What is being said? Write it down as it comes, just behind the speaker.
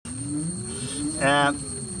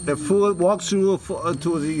the full walkthrough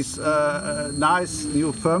to this nice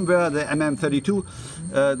new firmware, the MM32,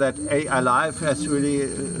 that AiLife has really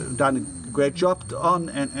done a great job on,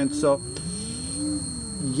 and so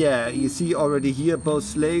yeah, you see already here both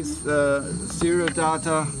slaves, serial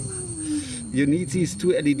data. You need these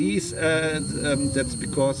two LEDs, that's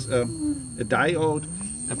because a diode,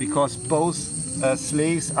 because both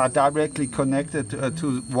slaves are directly connected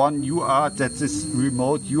to one UART, that's this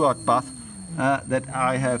remote UartBus that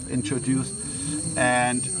I have introduced.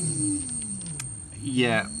 And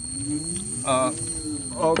yeah,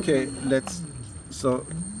 okay, let's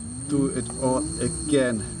do it all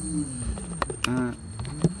again.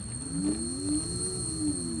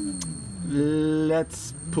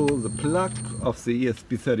 Let's pull the plug of the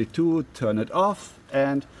ESP32, turn it off,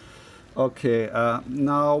 and okay,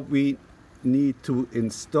 now we need to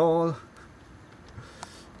install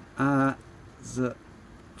the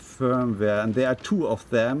firmware, and there are two of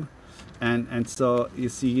them, and so you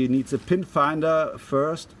see you need the pin finder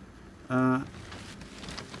first.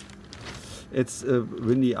 It's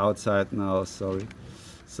windy outside now, sorry.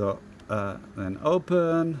 So then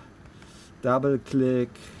open, double click,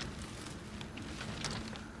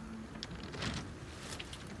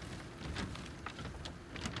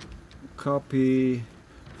 copy,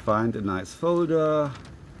 find a nice folder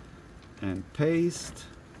and paste.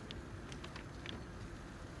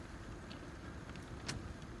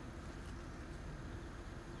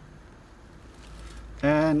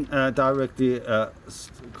 And directly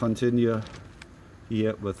continue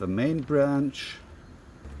here with the main branch.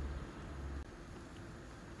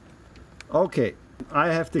 Okay, I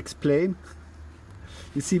have to explain.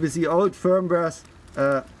 You see, with the old firmwares,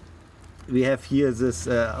 we have here this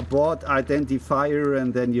board identifier,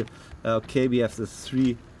 and then you okay, we have the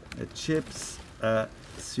three chips,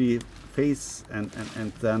 three face, and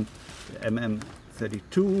then the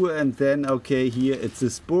MM32, and then okay, here it's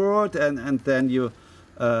this board, and then you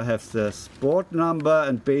have the board number,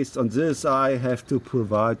 and based on this I have to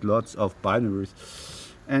provide lots of binaries.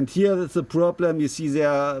 And here is the problem. You see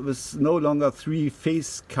there was no longer three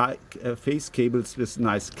face cables with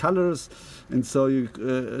nice colors, and so you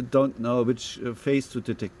don't know which face to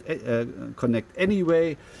connect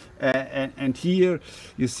anyway. And here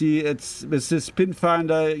you see it's with this pin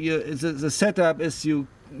finder. The setup is you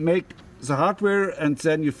make the hardware, and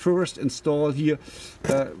then you first install here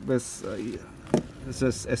with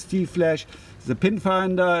this SD flash the pin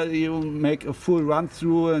finder. You make a full run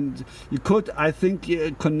through, and you could, I think,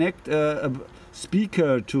 connect a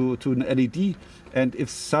speaker to an LED, and if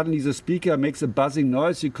suddenly the speaker makes a buzzing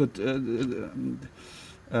noise, you could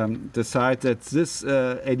decide that this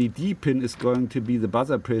LED pin is going to be the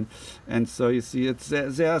buzzer pin. And so you see it's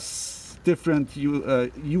there's different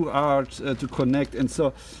UART to connect, and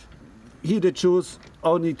so here they choose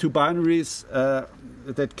only two binaries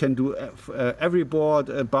that can do every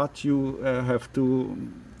board, but you have to,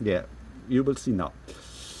 yeah, you will see now.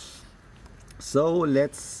 So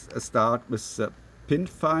let's start with the pin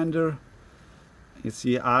finder. You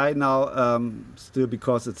see, I now still,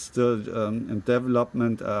 because it's still in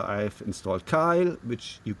development, I've installed Kyle,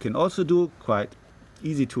 which you can also do, quite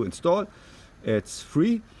easy to install. It's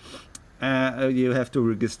free. You have to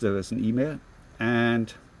register with an email,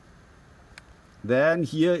 and then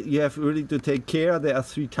here you have really to take care. There are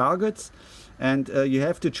three targets, and you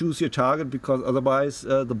have to choose your target, because otherwise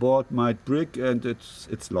the board might break and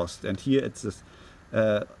it's lost. And here it's this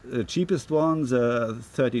the cheapest one, the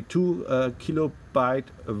 32 kilobyte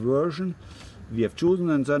version we have chosen,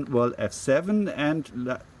 and then well F7,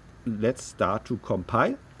 and let's start to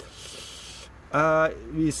compile.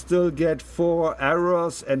 We still get 4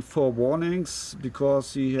 errors and 4 warnings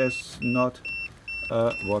because he has not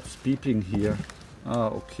what's beeping here.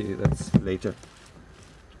 Okay, that's later.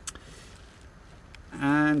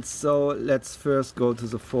 And so let's first go to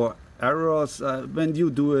the 4 errors. When you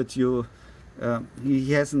do it,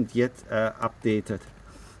 he hasn't yet updated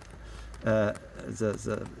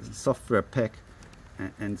the software pack,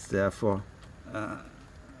 and therefore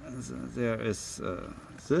there is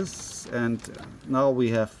this, and now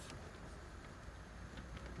we have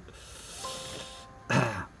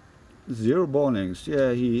 0 warnings.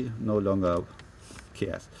 Yeah, he no longer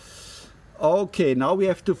cares. Okay, now we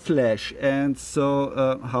have to flash, and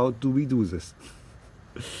so how do we do this?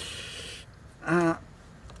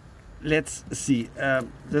 Let's see.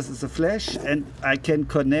 This is a flash, and I can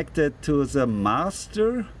connect it to the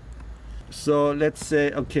master. So let's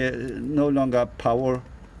say, okay, no longer power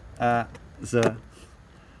the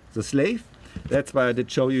slave. That's why I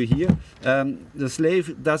did show you here. The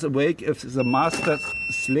slave does awake if the master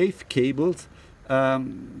slave cables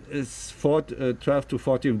is 12 to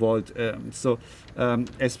 14 volt.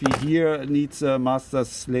 As we here needs a master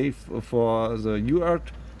slave for the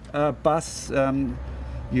UartBus,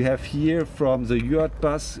 you have here from the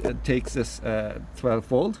UartBus takes this 12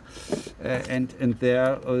 volt and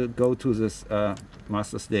there go to this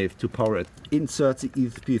master slave to power it. Insert the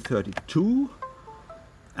ESP32,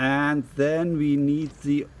 and then we need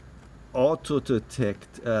the auto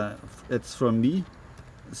detect. It's from me.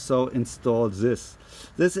 So install this.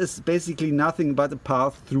 This is basically nothing but a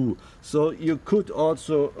pass-through. So you could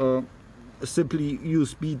also simply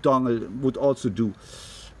USB dongle would also do.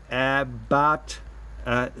 But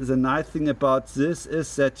the nice thing about this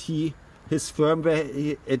is that his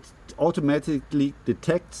firmware, it automatically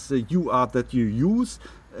detects the UART that you use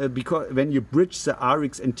because when you bridge the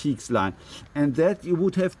RX and TX line, and that you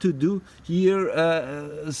would have to do here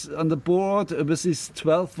on the board with this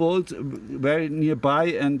 12 volt very nearby,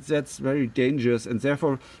 and that's very dangerous. And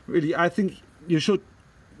therefore, really, I think you should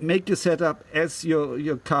make your setup as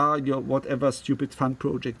your car, your whatever stupid fun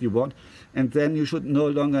project you want, and then you should no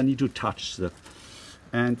longer need to touch that.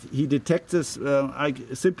 And he detects this. I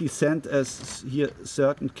simply send as here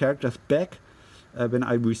certain characters back when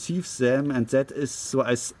I receive them, and that is so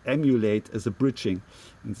I emulate as a bridging,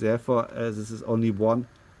 and therefore this is only one.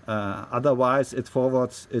 Otherwise, it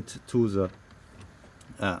forwards it to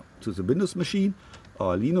the Windows machine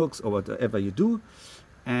or Linux or whatever you do,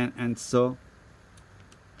 and so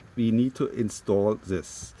we need to install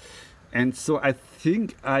this. And so I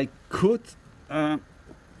think I could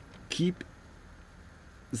keep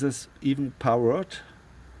this even powered.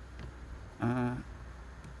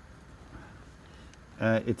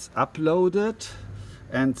 It's uploaded,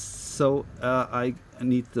 and so I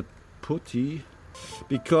need the putty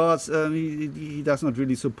because he does not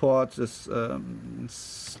really support this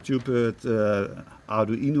stupid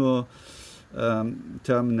Arduino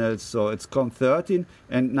terminals. So it's COM13,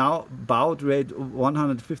 and now baud rate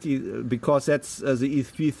 150 because that's the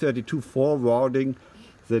ESP32 forwarding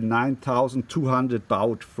the 9200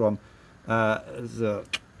 baud from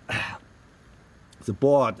the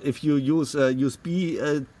board. If you use a USB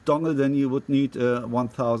dongle, then you would need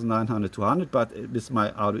 1900 200, but with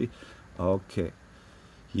my Arduino, okay,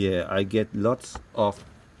 yeah, I get lots of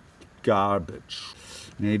garbage.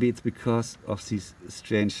 Maybe it's because of these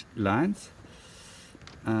strange lines.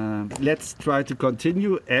 Let's try to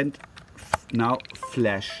continue and now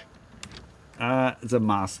flash the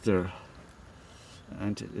master,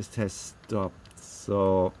 and it has stopped.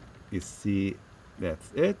 So you see,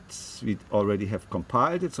 that's it. We already have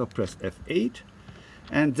compiled it, so press F8.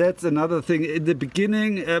 And that's another thing. In the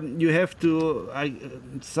beginning, you have to,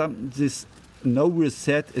 this no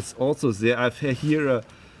reset is also there. I have here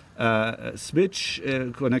a switch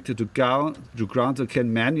connected to ground, so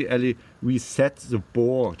can manually reset the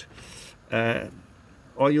board.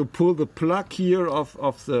 Or you pull the plug here of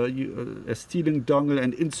the stealing dongle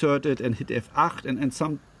and insert it and hit F8, and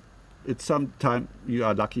some time you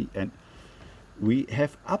are lucky and we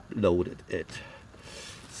have uploaded it.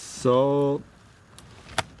 So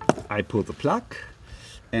I pull the plug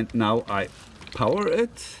and now I power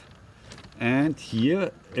it, and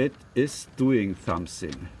here it is doing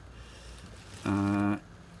something.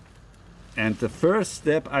 And the first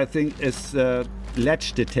step, I think, is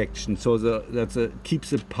latch detection, so that keeps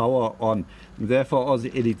the power on. Therefore all the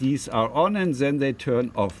LEDs are on and then they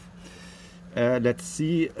turn off. Let's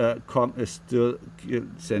see, COM is still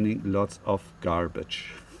sending lots of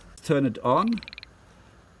garbage. Turn it on,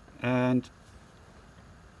 and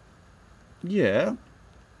yeah,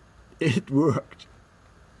 it worked.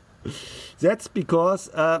 That's because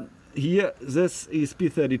here this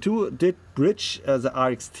ESP32 did bridge the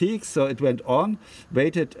RX-TX, so it went on,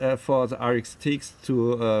 waited for the RX-TX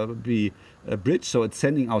to be bridged, so it's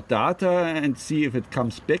sending out data and see if it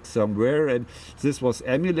comes back somewhere, and this was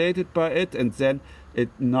emulated by it, and then it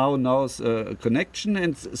now knows a connection,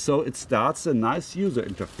 and so it starts a nice user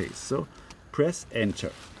interface. So press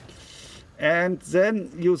enter, and then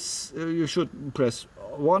you should press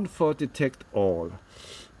 1 for detect all.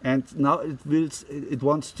 And now it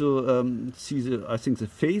wants to see I think the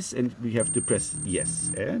face, and we have to press yes,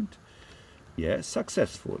 and yes,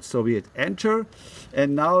 successful. So we hit enter,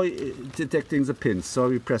 and now detecting the pins. So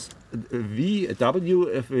we press W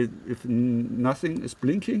if nothing is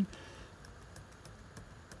blinking.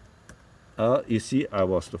 You see, I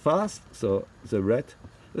was too fast. So the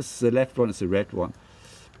left one is the red one.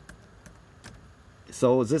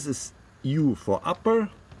 So this is U for upper.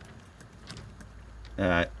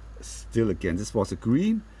 Still again, this was a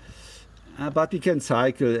green, but we can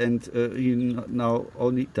cycle, and now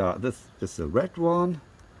only this is the red one.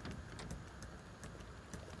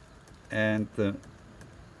 and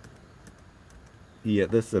here,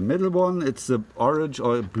 this is the middle one. It's a orange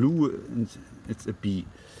or blue, and it's a B.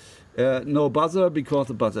 No buzzer because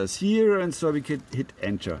the buzzer is here, and so we can hit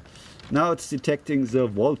enter. Now it's detecting the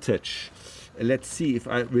voltage. Let's see if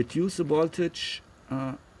I reduce the voltage,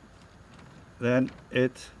 then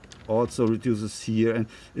it also reduces here, and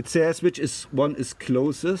it says which one is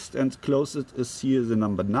closest, and closest is here the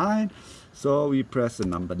number 9. So we press the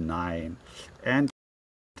number 9 and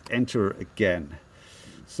enter again.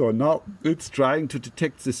 So now it's trying to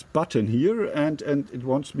detect this button here, and it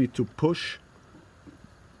wants me to push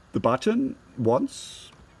the button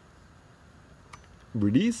once,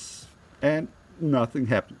 release, and nothing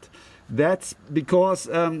happened. That's because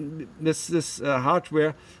this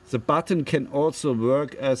hardware, the button can also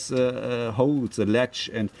work as a hold, the latch,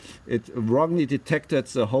 and it wrongly detected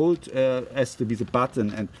the hold as to be the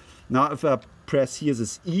button. And now if I press here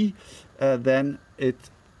this E, then it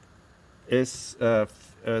is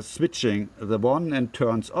switching the one and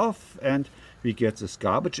turns off, and we get this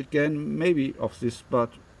garbage again, maybe of this,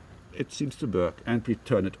 but it seems to work. And we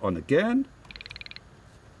turn it on again.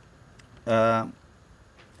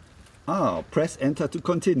 Press enter to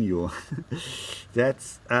continue.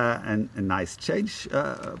 That's a nice change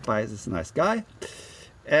by this nice guy.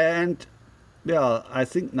 And well, I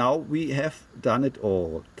think now we have done it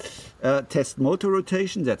all. Test motor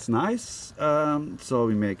rotation, that's nice. So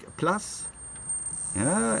we make a plus.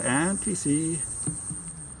 Yeah, and we see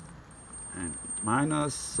and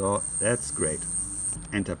minus, so that's great.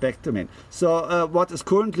 Enter back to main. So what is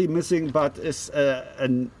currently missing, but is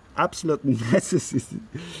an absolute necessity,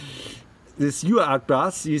 this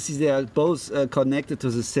UartBus, you see they are both connected to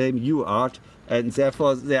the same UART, and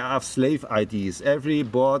therefore there are slave IDs. Every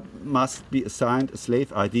board must be assigned a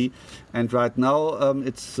slave ID, and right now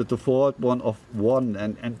it's the default one of 1,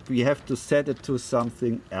 and we have to set it to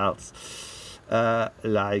something else,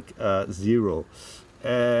 like 0.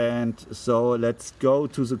 And so let's go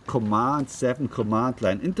to the command 7 command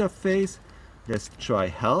line interface. Let's try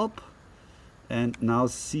help, and now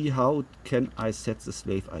see how can I set the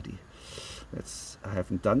slave ID. I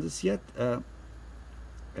haven't done this yet.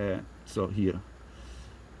 So here,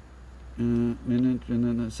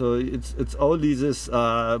 so it's only this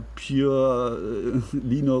pure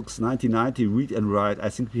Linux 1990 read and write. I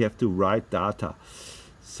think we have to write data.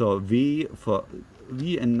 So V for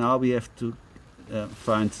V, and now we have to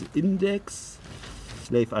find the index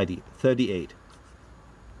slave ID 38.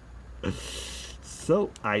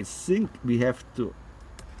 So I think we have to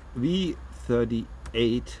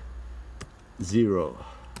V38 0.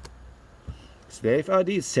 Slave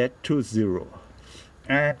ID set to 0.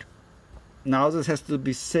 And now this has to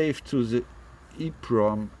be saved to the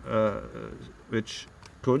EEPROM, which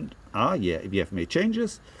couldn't. Yeah, we have made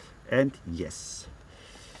changes, and yes.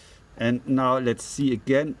 And now let's see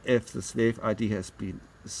again if the slave ID has been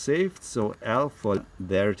saved. So L for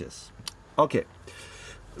there it is. Okay.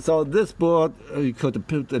 So this board, you could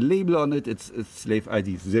put a label on it. It's slave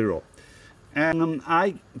ID 0. And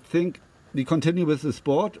I think we continue with this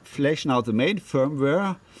board, flash now the main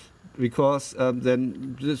firmware, because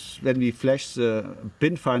then when we flash the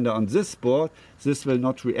pin finder on this board, this will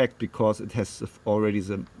not react because it has already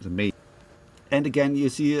the main. And again, you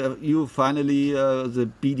see, you finally, the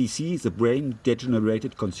BDC, the brain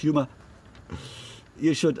degenerated consumer,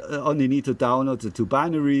 you should only need to download the 2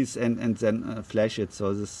 binaries and then flash it.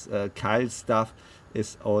 So this Kyle stuff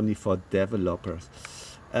is only for developers.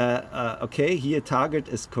 Okay, here target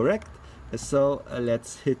is correct. So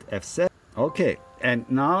let's hit F7. Okay, and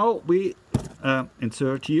now we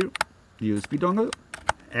insert here USB dongle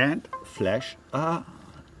and flash the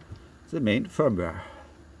main firmware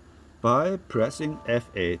by pressing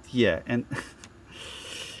F8. Yeah, and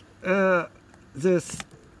this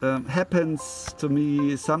happens to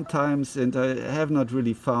me sometimes, and I have not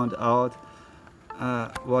really found out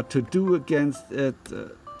what to do against it.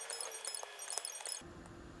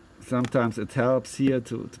 Sometimes it helps here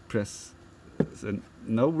to press the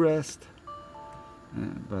no rest,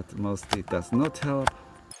 but mostly it does not help.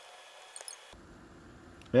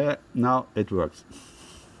 Now it works.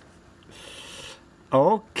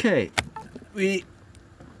 Okay, we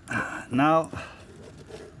now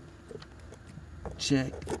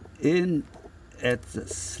check in at the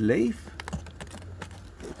slave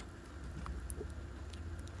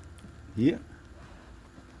here.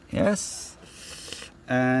 Yes,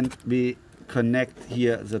 and we connect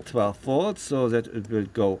here the 12 volts so that it will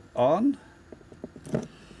go on,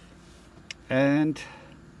 and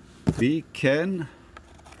we can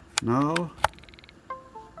now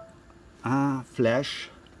flash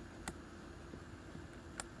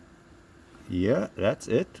here, that's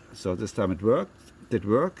it. So this time it worked, did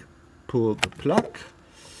work. Pull the plug,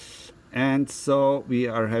 and so we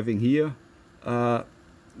are having here the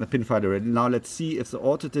pin finder. Now let's see if the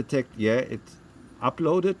auto detect, yeah, it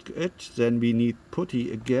uploaded it. Then we need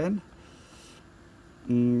putty again.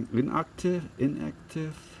 Inactive.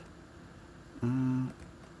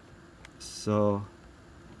 So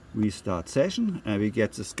we start session and we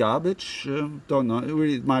get this garbage. Don't know,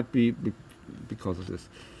 really it might be because of this.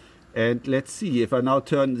 And let's see if I now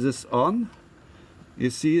turn this on. You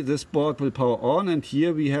see this board will power on, and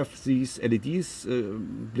here we have these LEDs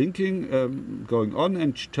blinking, going on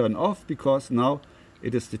and turn off, because now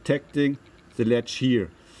it is detecting the latch here.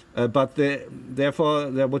 But therefore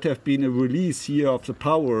there would have been a release here of the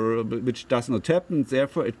power, which does not happen.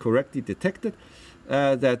 Therefore it correctly detected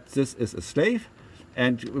that this is a slave,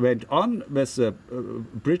 and went on with the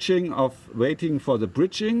bridging of waiting for the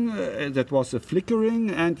bridging. That was a flickering,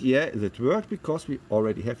 and yeah, it worked because we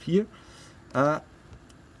already have here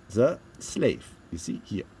the slave, you see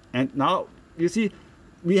here. And now you see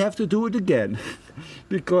we have to do it again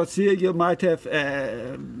because here you might have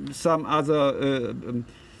some other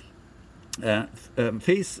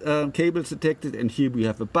phase cables detected, and here we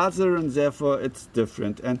have a buzzer, and therefore it's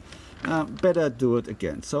different, and better do it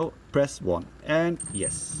again. So press 1 and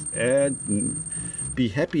yes, and be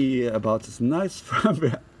happy about this nice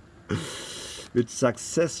firmware which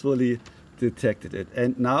successfully detected it.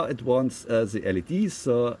 And now it wants the LEDs,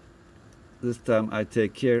 so this time I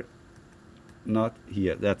take care, not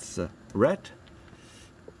here, that's red.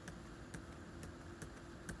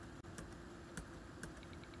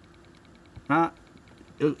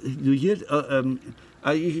 You hear,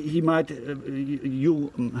 he might,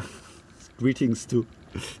 greetings to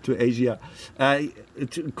Asia.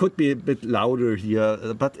 It could be a bit louder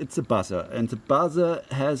here, but it's a buzzer, and the buzzer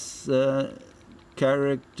has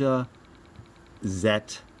character Z.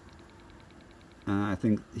 I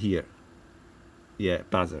think here, yeah,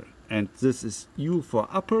 buzzer, and this is U for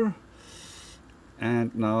upper,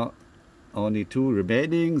 and now only 2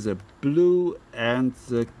 remaining, the blue and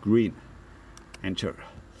the green. Enter.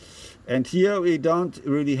 And here we don't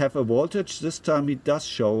really have a voltage. This time it does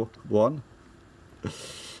show 1.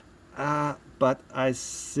 But I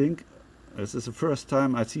think this is the first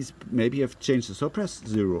time I see, maybe I've changed this. So press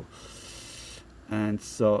 0. And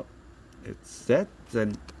so it's that,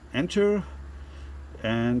 then enter.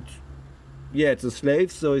 And yeah, it's a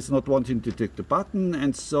slave, so it's not wanting to click the button.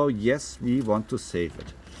 And so yes, we want to save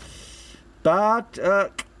it. But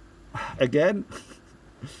again,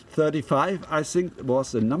 35 I think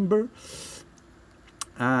was the number.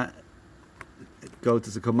 Go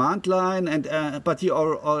to the command line, and but he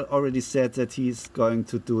already said that he's going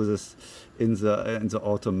to do this in the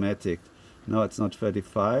automatic. No, it's not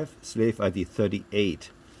 35. Slave ID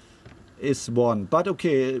 38 is 1, but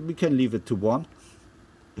okay, we can leave it to 1.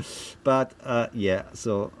 But yeah,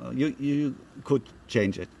 so you could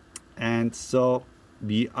change it, and so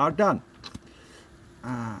we are done.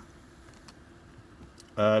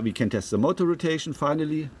 We can test the motor rotation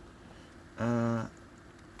finally, and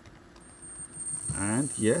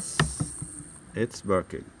yes, it's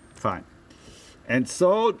working fine. And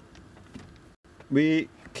so we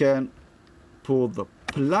can pull the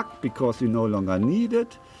plug because we no longer need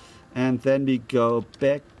it, and then we go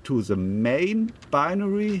back to the main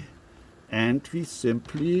binary, and we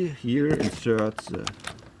simply here insert the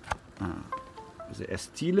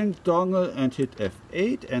ST-Link dongle and hit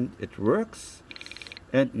F8, and it works.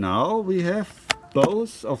 And now we have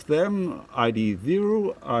both of them, ID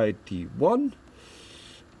 0, ID 1.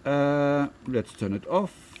 Let's turn it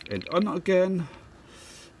off and on again.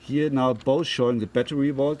 Here now both showing the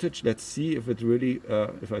battery voltage. Let's see if it really,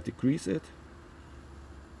 if I decrease it.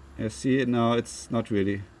 You see now it's not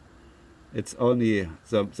really, it's only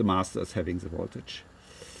the master is having the voltage.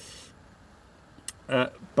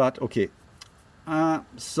 But okay,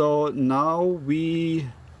 so now we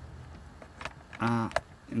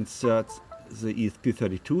insert the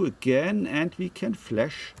ESP32 again, and we can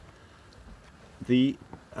flash the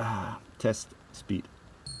test speed.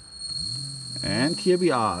 And here we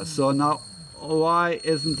are. So now, why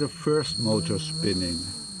isn't the first motor spinning?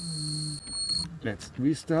 Let's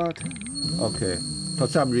restart. Okay, for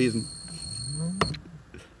some reason.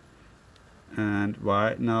 And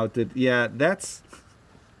why now did, yeah, that's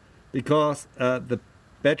because the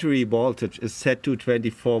battery voltage is set to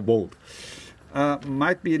 24 volt.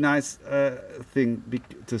 Might be a nice thing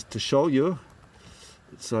to show you.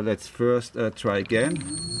 So let's first try again.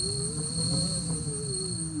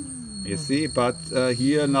 You see, but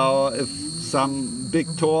here now, if some big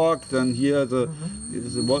torque, then here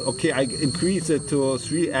okay, I increase it to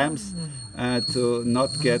 3 amps, to not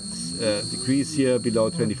get decrease here below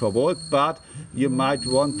 24 volt, but you might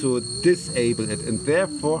want to disable it, and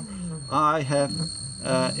therefore I have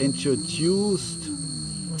introduced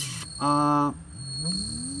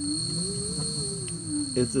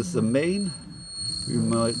is this the main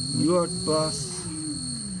remote UartBus.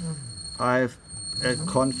 I have a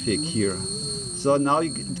config here. So now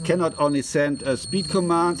you cannot only send speed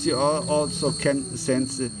commands, you also can send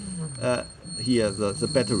here the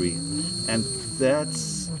battery, and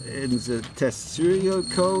that's in the test serial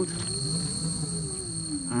code.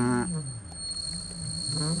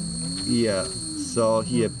 Yeah, so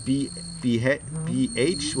here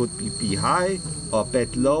BH would be B high or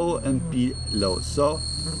bed low and B low. So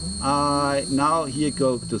I now here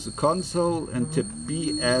go to the console and type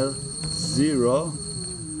BL0,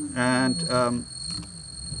 and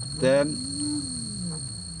then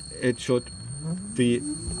it should be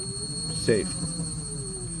saved.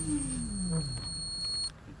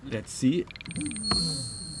 Let's see.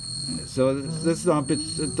 So this is a bit,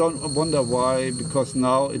 don't wonder why, because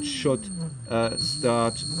now it should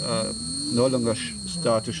start, no longer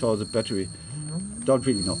start to show the battery. Don't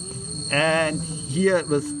really know. And here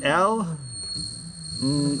with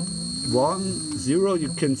L10 you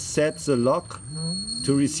can set the log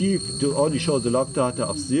to receive, to only show the log data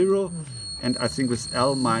of 0, and I think with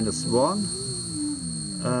L-1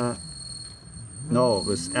 no,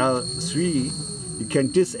 with L3 you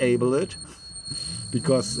can disable it,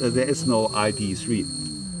 because there is no ID3.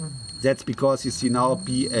 That's because you see now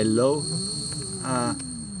BL low,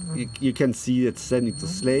 you can see it's sending the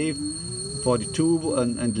slave 42,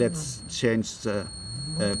 and let's change the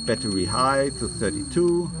battery high to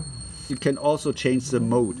 32. You can also change the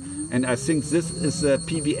mode, and I think this is a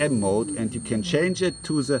PWM mode, and you can change it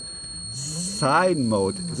to the sine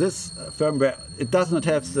mode. This firmware, it does not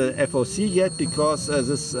have the FOC yet, because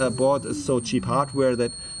this board is so cheap hardware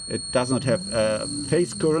that it does not have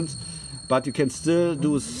phase currents, but you can still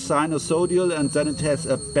do sinusoidal, and then it has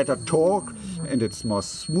a better torque, and it's more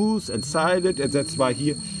smooth and silent, and that's why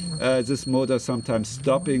here this motor is sometimes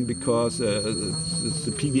stopping, because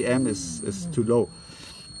the PWM is too low.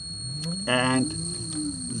 And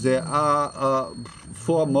there are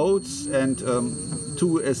 4 modes, and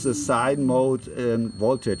 2 is the sine mode and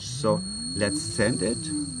voltage. So let's send it,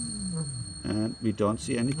 and we don't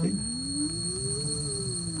see anything.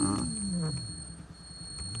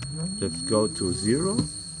 Let's go to 0.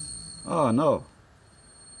 Oh no,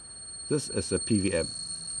 this is a PWM.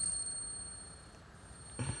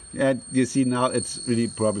 And you see now it's really a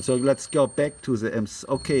problem. So let's go back to the MC.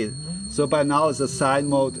 Okay, so by now the sine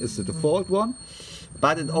mode is the default one,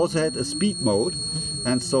 but it also had a speed mode.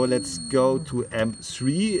 And so let's go to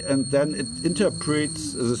M3, and then it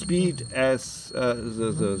interprets the speed as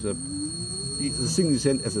the thing you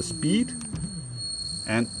send as a speed.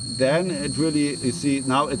 And then it really, you see,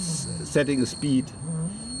 now it's setting a speed.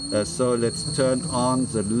 So let's turn on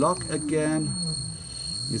the log again.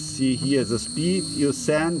 You see here the speed you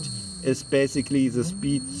send is basically the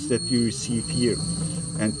speed that you receive here.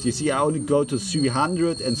 And you see I only go to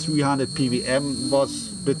 300, and 300 PWM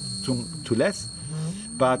was a bit too less.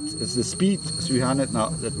 But the speed 300, now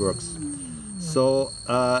that works. So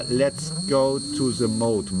let's go to the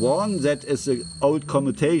mode 1. That is the old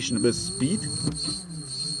commutation with speed.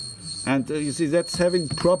 And you see that's having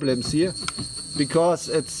problems here, because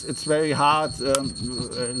it's very hard.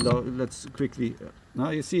 Let's quickly. Now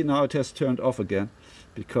you see now it has turned off again,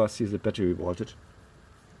 because here's the battery voltage.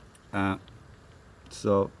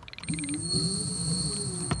 So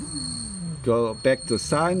go back to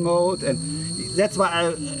sine mode, and that's why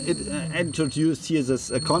I introduced here this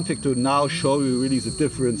config to now show you really the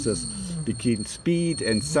differences between speed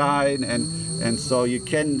and sine, and so you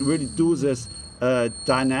can really do this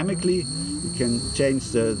dynamically. You can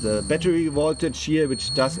change the battery voltage here,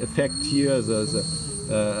 which does affect here the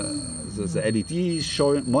LED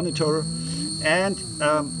showing monitor, and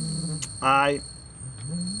I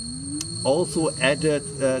also added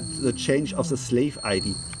the change of the slave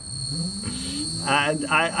ID. And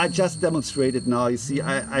I just demonstrated now. You see,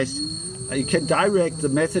 you can direct the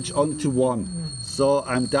message onto 1. So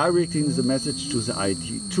I'm directing the message to the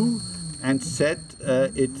ID2 and set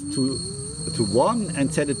it to 1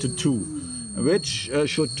 and set it to 2, which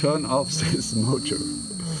should turn off this motor.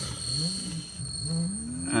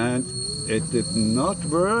 And it did not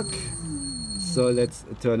work. So let's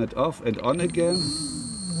turn it off and on again.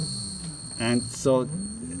 And so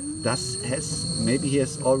maybe he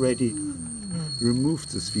has already removed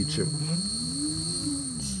this feature.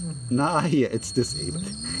 Now here it's disabled.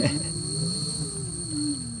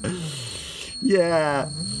 Yeah.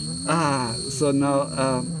 So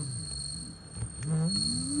now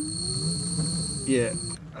yeah,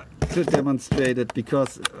 to demonstrate it,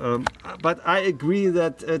 because but I agree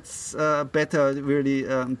that it's better really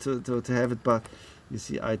to have it, but you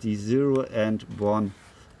see ID 0 and 1.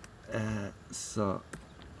 So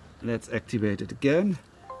let's activate it again,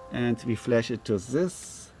 and we flash it to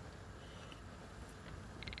this,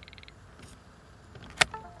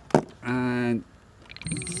 and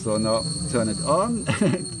so now turn it on.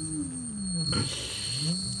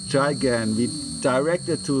 Try again. We direct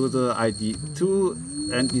it to the ID 2,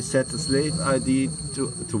 and we set the slave ID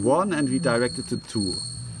to 1, and we direct it to 2.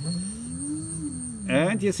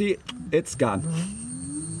 And you see, it's gone.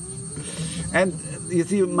 And you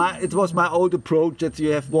see, it was my old approach that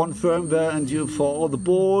you have one firmware and you for all the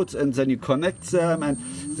boards, and then you connect them, and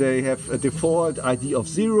they have a default ID of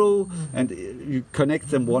 0, and you connect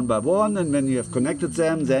them one by one, and when you have connected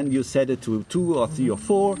them, then you set it to 2 or 3 or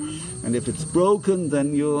 4, and if it's broken,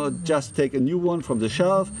 then you just take a new one from the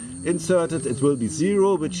shelf, insert it, it will be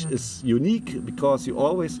 0, which is unique because you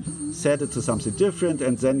always set it to something different,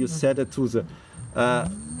 and then you set it to the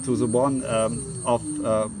one of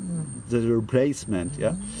the replacement.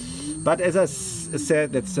 Yeah, but as I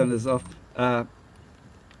said, let's turn this off.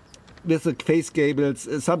 With the phase cables,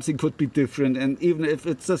 something could be different, and even if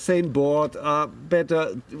it's the same board,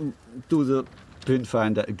 better do the pin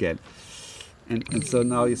finder again. And so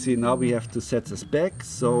now you see, now we have to set this back.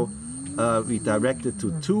 So we direct it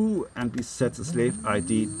to 2, and we set the slave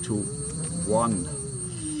ID to 1.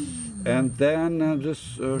 And then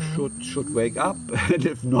this should wake up, and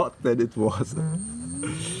if not, then it was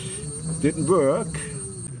didn't work.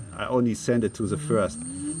 I only sent it to the first,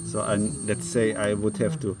 so let's say I would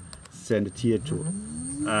have to send it here to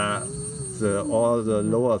all the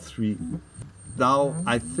lower 3. Now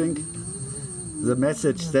I think the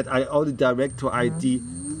message that I only direct to ID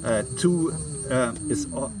 2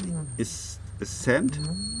 is sent,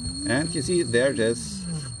 and you see, there it is,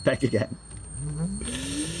 back again.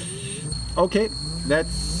 Okay,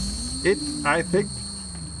 that's it, I think.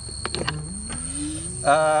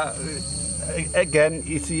 Again,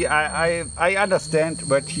 you see, I understand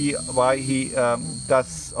why he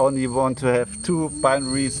does only want to have 2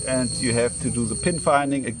 binaries, and you have to do the pin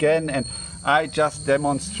finding again, and I just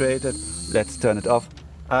demonstrated. Let's turn it off.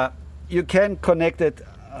 You can connect it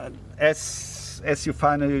as you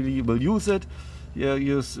finally will use it.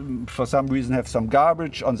 You for some reason have some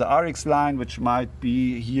garbage on the RX line, which might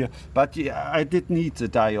be here, but I did need the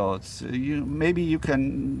diodes. Maybe you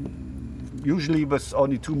can, usually with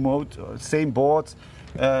only 2 modes, same boards,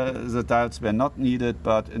 the diodes were not needed,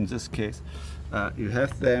 but in this case you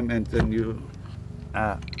have them, and then you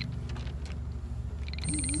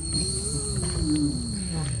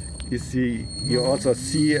see, you also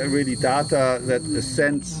see really data that is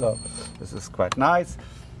sent, so this is quite nice.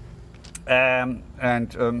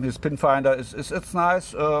 His pin finder it's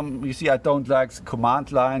nice. You see, I don't like the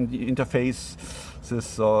command line interface,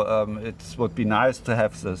 so it would be nice to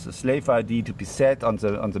have the slave ID to be set on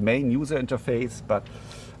the main user interface, but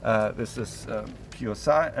this is pure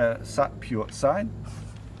sign.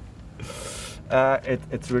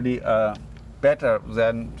 It's really better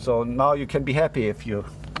than, so now you can be happy if you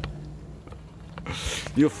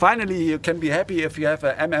can be happy if you have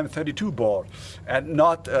a MM32 board and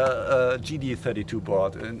not a GD32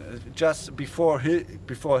 board. And just before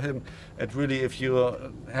him, it really, if you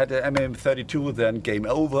had an MM32, then game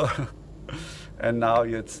over. And now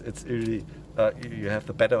it's really you have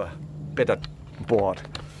the better board,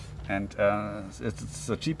 and it's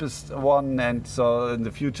the cheapest one. And so in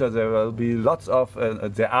the future there will be lots of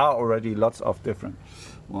there are already lots of different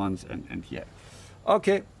ones. And yeah,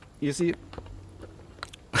 okay, you see.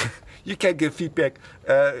 You can give feedback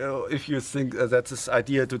if you think that this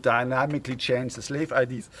idea to dynamically change the slave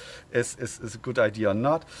IDs is a good idea or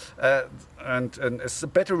not. And as the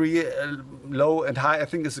battery low and high, I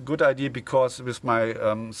think is a good idea, because with my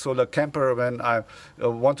solar camper, when I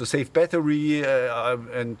want to save battery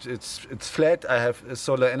and it's flat, I have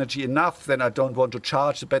solar energy enough, then I don't want to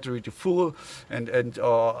charge the battery to full, and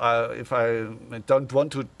if I don't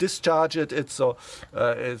want to discharge it,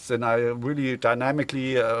 then I really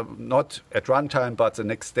dynamically, not at runtime, but the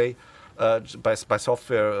next day, by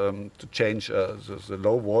software to change the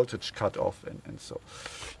low voltage cutoff, and so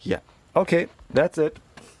yeah. Okay, that's it.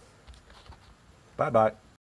 Bye bye.